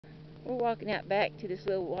We're walking out back to this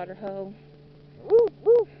little water hole.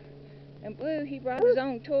 And Blue, he brought his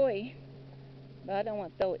own toy. But I don't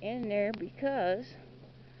want to throw it in there because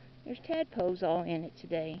there's tadpoles all in it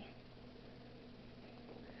today.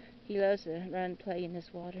 He loves to run and play in this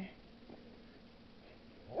water.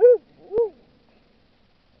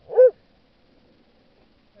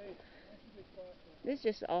 This is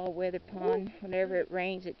just an all-weather pond. Whenever it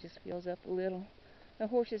rains, it just fills up a little. The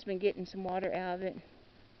horse has been getting some water out of it.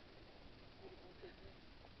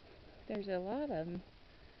 There's a lot of them.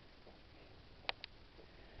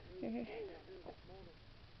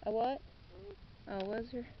 A what? Oh, was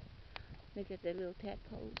there? Look at the little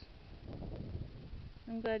tadpoles.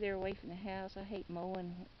 I'm glad they're away from the house. I hate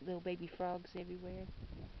mowing little baby frogs everywhere.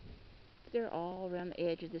 But they're all around the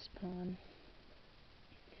edge of this pond.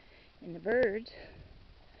 And the birds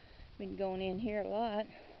been going in here a lot,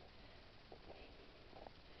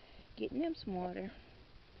 getting them some water.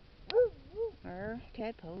 Our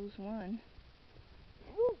tadpoles won.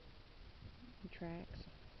 Tracks.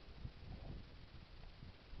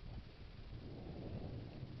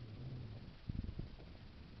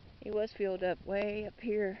 It was filled up way up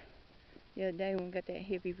here the other day when we got that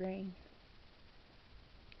heavy rain.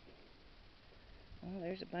 Oh,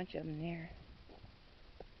 there's a bunch of them there.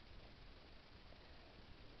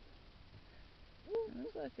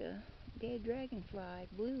 Looks like a dead dragonfly,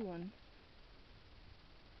 blue one.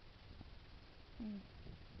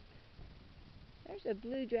 There's a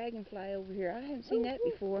blue dragonfly over here. I haven't seen that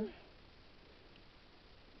before.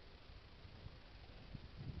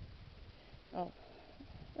 Oh,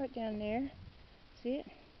 right down there. See it?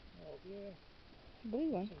 Oh, yeah. Blue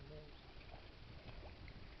one.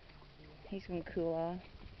 He's going to cool off.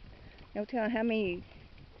 No telling how many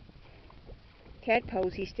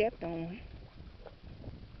tadpoles he stepped on.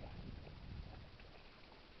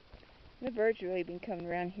 The birds really been coming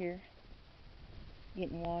around here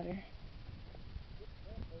getting water.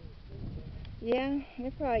 Yeah,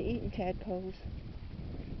 they're probably eating tadpoles.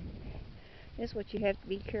 That's what you have to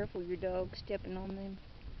be careful, your dog stepping on them.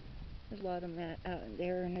 There's a lot of them out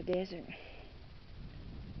there in the desert.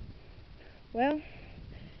 Well,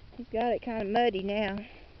 he's got it kind of muddy now.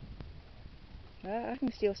 I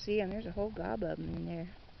can still see them. There's a whole gob of them in there.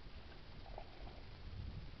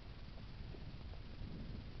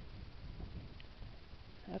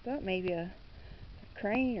 I thought maybe a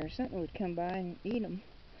crane or something would come by and eat them.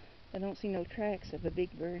 I don't see no tracks of a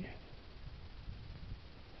big bird.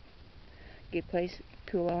 Good place to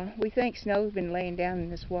cool off. We think snow's been laying down in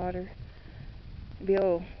this water. Bill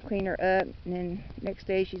will clean her up, and then next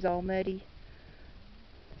day she's all muddy.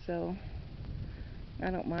 So I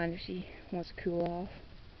don't mind if she wants to cool off.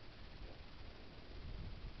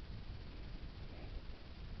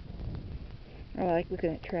 I like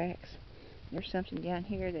looking at tracks. There's something down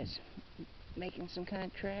here that's making some kind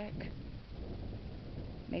of track.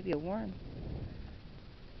 Maybe a worm.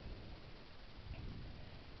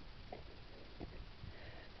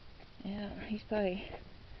 Yeah, he's probably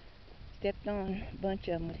stepped on a bunch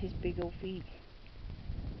of them with his big old feet.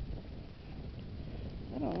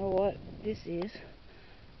 I don't know what this is.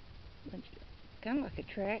 Kind of like a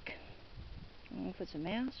track. I don't know if it's a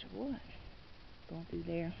mouse or what. Going through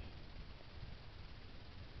there.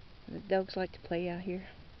 The dogs like to play out here.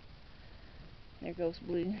 There goes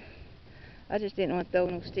Blue. I just didn't want to throw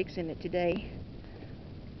no sticks in it today.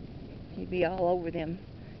 He'd be all over them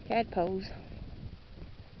tadpoles.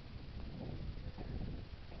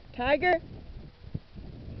 Tiger!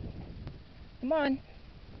 Come on.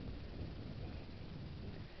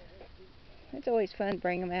 It's always fun to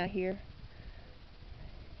bring them out here.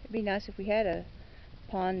 It'd be nice if we had a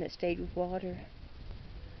pond that stayed with water.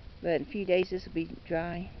 But in a few days this will be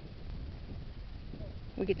dry.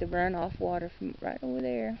 We get the runoff water from right over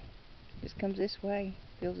there. Just comes this way,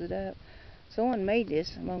 fills it up. Someone made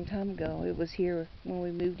this a long time ago. It was here when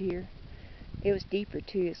we moved here. It was deeper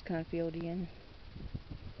too. It's kind of filled in.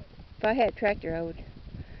 If I had a tractor, I would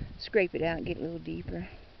scrape it out and get a little deeper.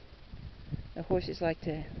 The horses like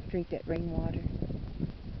to drink that rainwater.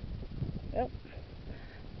 Well,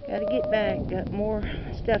 gotta get back. Got more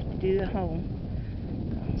stuff to do at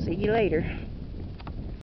home. See you later.